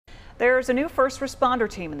There's a new first responder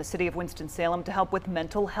team in the city of Winston-Salem to help with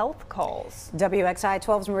mental health calls. WXI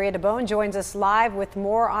 12's Maria DeBone joins us live with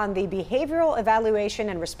more on the Behavioral Evaluation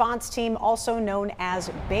and Response Team, also known as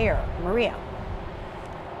BEAR. Maria.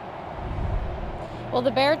 Well, the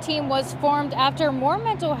BEAR team was formed after more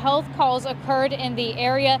mental health calls occurred in the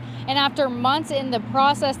area, and after months in the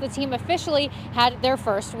process, the team officially had their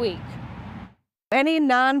first week. Any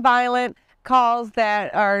nonviolent calls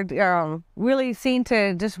that are really seen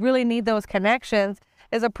to just really need those connections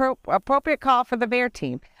is appropriate call for the BEAR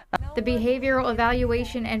team. The Behavioral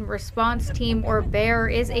Evaluation and Response Team, or BEAR,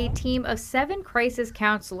 is a team of 7 crisis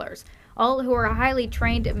counselors, all who are highly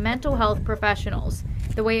trained mental health professionals.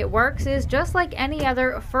 The way it works is just like any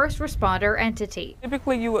other first responder entity.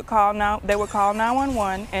 Typically, they would call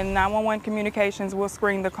 911, and 911 communications will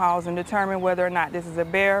screen the calls and determine whether or not this is a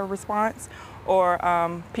BEAR response or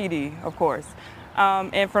PD, of course.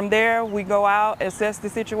 And from there, we go out, assess the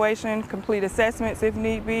situation, complete assessments if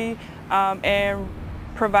need be, and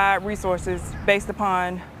provide resources based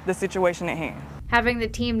upon the situation at hand. Having the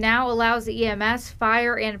team now allows the EMS,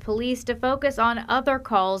 fire, and police to focus on other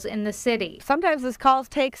calls in the city. Sometimes these calls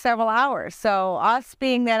take several hours, so us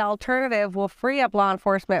being that alternative will free up law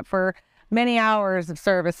enforcement for many hours of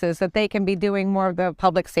services that they can be doing more of the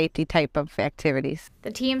public safety type of activities.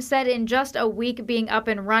 The team said in just a week being up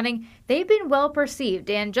and running, they've been well perceived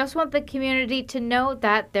and just want the community to know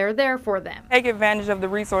that they're there for them. Take advantage of the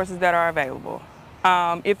resources that are available.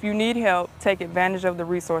 If you need help, take advantage of the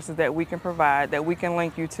resources that we can provide, that we can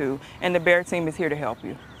link you to, and the BEAR team is here to help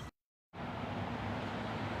you.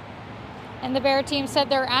 And the BEAR team said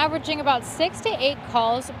they're averaging about 6 to 8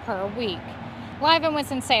 calls per week. Live in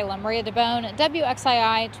Winston-Salem, Maria DeBone,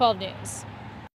 WXII 12 News.